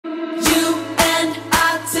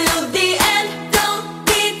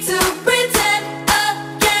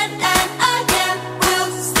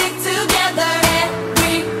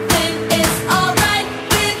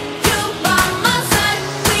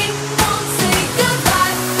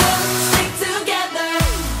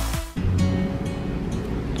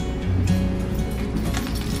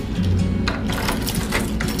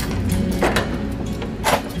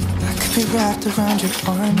around your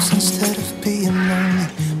arms instead of being lonely.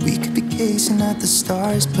 We could be gazing at the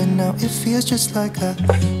stars, but now it feels just like I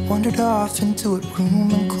wandered off into a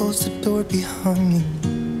room and closed the door behind me.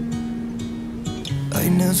 I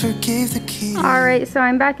never gave the key. Alright, so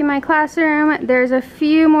I'm back in my classroom. There's a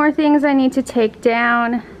few more things I need to take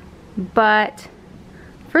down, but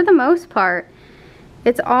for the most part,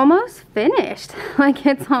 it's almost finished. Like,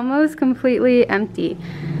 it's almost completely empty.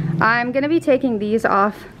 I'm gonna be taking these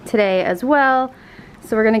off today as well.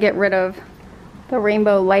 So we're gonna get rid of the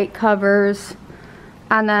rainbow light covers.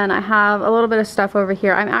 And then I have a little bit of stuff over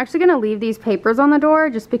here. I'm actually gonna leave these papers on the door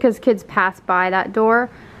just because kids pass by that door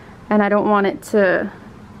and I don't want it to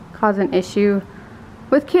cause an issue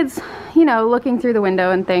with kids, you know, looking through the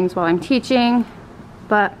window and things while I'm teaching.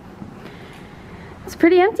 But it's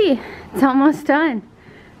pretty empty. It's almost done.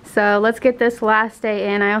 So let's get this last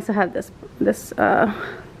day in. I also have this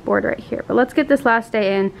board right here, but let's get this last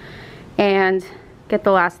day in and get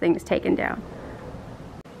the last things taken down.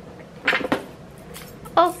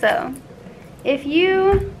 Also, if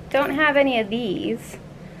you don't have any of these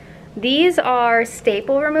are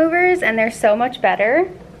staple removers, and they're so much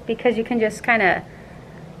better because you can just kind of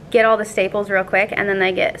get all the staples real quick, and then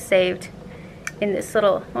they get saved in this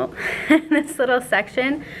little this little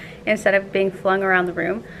section instead of being flung around the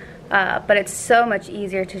room. But it's so much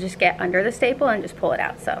easier to just get under the staple and just pull it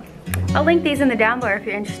out. So I'll link these in the down below if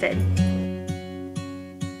you're interested.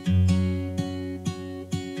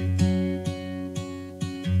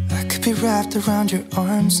 I could be wrapped around your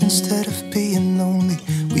arms instead of being lonely.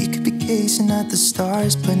 We could be gazing at the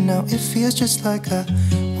stars, but now it feels just like I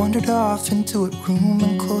wandered off into a room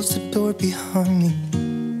and closed the door behind me.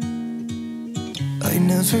 I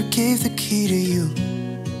never gave the key to you,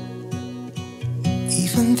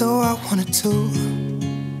 even though I wanted to.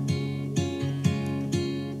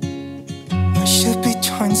 I should be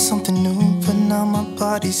trying something new, but now my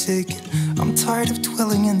body's aching. I'm tired of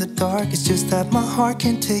dwelling in the dark, it's just that my heart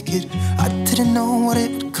can't take it. I didn't know what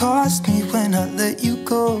it would cost me when I let you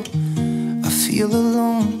go. I feel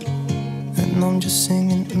alone, and I'm just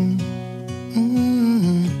singing,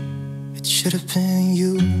 It should have been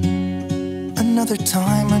you. Another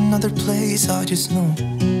time, another place, I just know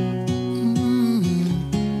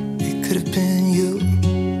it could have been you.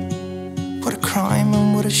 What a crime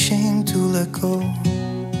and what a shame to let go.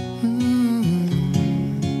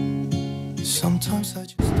 Sometimes I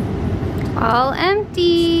just All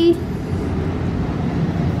empty.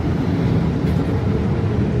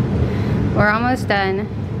 We're almost done.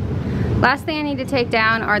 Last thing I need to take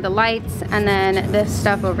down are the lights and then this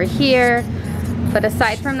stuff over here. But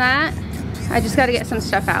aside from that, I just got to get some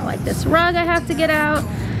stuff out. Like this rug I have to get out.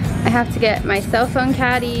 I have to get my cell phone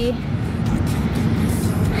caddy.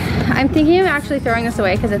 I'm thinking of actually throwing this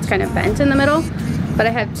away because it's kind of bent in the middle. But I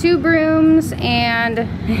have 2 brooms and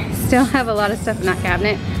I still have a lot of stuff in that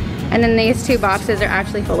cabinet. And then these 2 boxes are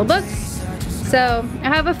actually full of books. So I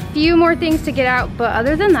have a few more things to get out, but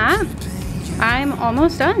other than that, I'm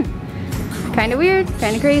almost done. Kind of weird,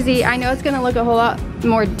 kind of crazy. I know it's gonna look a whole lot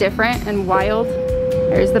more different and wild.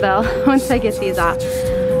 There's the bell once I get these off.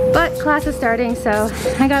 But class is starting, so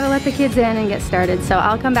I gotta let the kids in and get started. So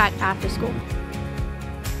I'll come back after school.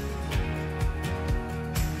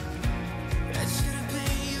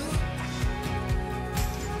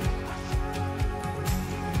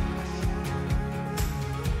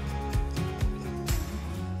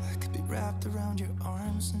 wrapped around your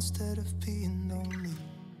arms instead of being lonely.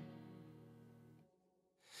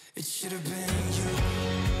 It should have been you.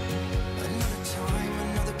 Another time,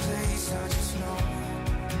 another place, I just know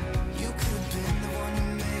you could have been the one who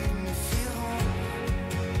made me feel home.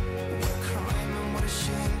 What a crime and what a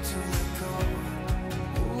shame to let go.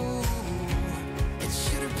 Ooh, it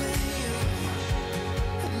should have been you.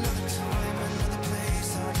 Another time, another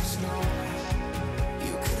place, I just know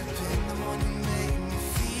you could have been the one who made me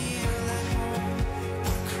feel at home.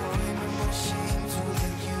 What a crime and what a shame to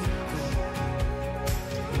let you go.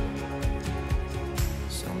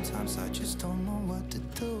 Sometimes I just don't know what to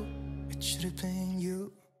do. It should have been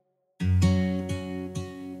you.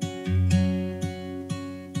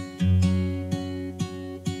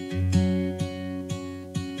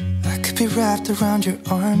 I could be wrapped around your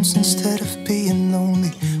arms instead of being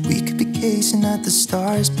lonely. We could be gazing at the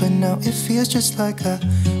stars, but now it feels just like I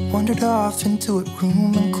wandered off into a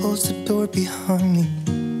room and closed the door behind me.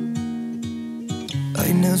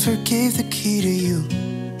 I never gave the key to you,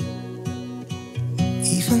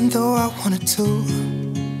 even though I wanted to.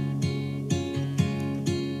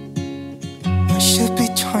 I should be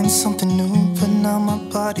trying something new, but now my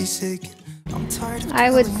body's aching. I'm tired of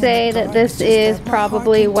I would say that this is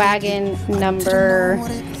probably wagon number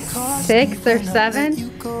 6 6 or 7.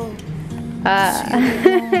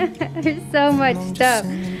 There's so much stuff.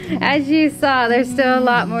 As you saw, there's still a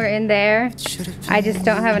lot more in there. I just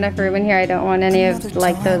don't have enough room in here. I don't want any of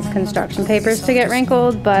like those construction papers to get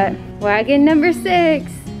wrinkled, but wagon number 6. It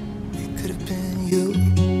could have been you.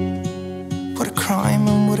 What a crime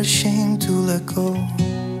and what a shame to let go.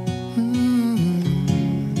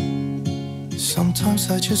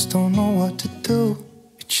 Sometimes I just don't know what to do.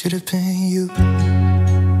 It should have been you.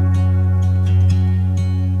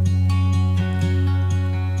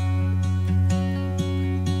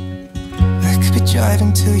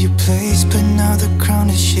 Driving to your place, but now the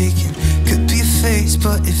ground is shaking. Could be a phase,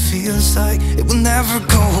 but it feels like it will never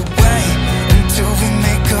go away until we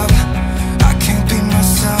make up. I can't be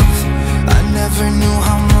myself. I never knew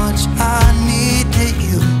how much I needed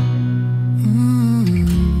you.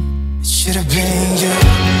 It should have been you.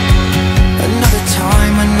 Another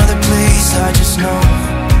time, another place, I just know.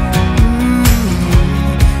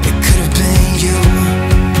 It could have been you.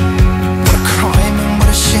 What a crime and what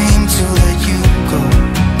a shame to let you go.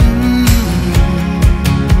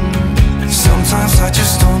 Sometimes I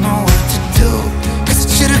just don't know what to do, 'cause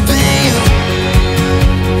it should have been you.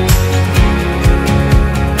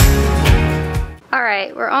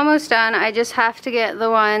 Alright, we're almost done. I just have to get the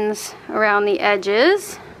ones around the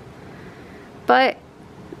edges. But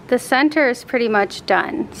the center is pretty much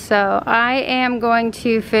done. So I am going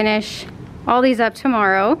to finish all these up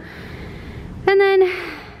tomorrow. And then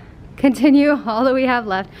continue all that we have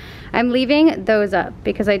left. I'm leaving those up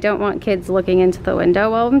because I don't want kids looking into the window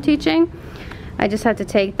while I'm teaching. I just have to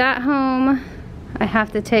take that home. I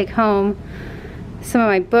have to take home some of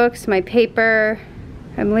my books, my paper.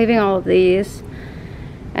 I'm leaving all of these.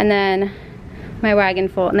 And then my wagon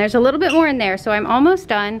full. And there's a little bit more in there, so I'm almost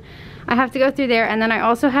done. I have to go through there, and then I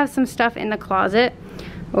also have some stuff in the closet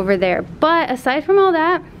over there. But aside from all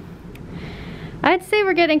that, I'd say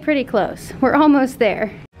we're getting pretty close. We're almost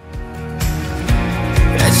there.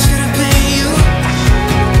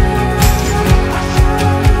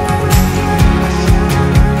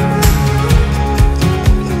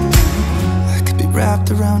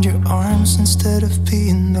 Wrapped around your arms instead of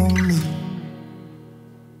being lonely.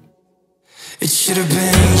 It should have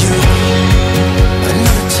been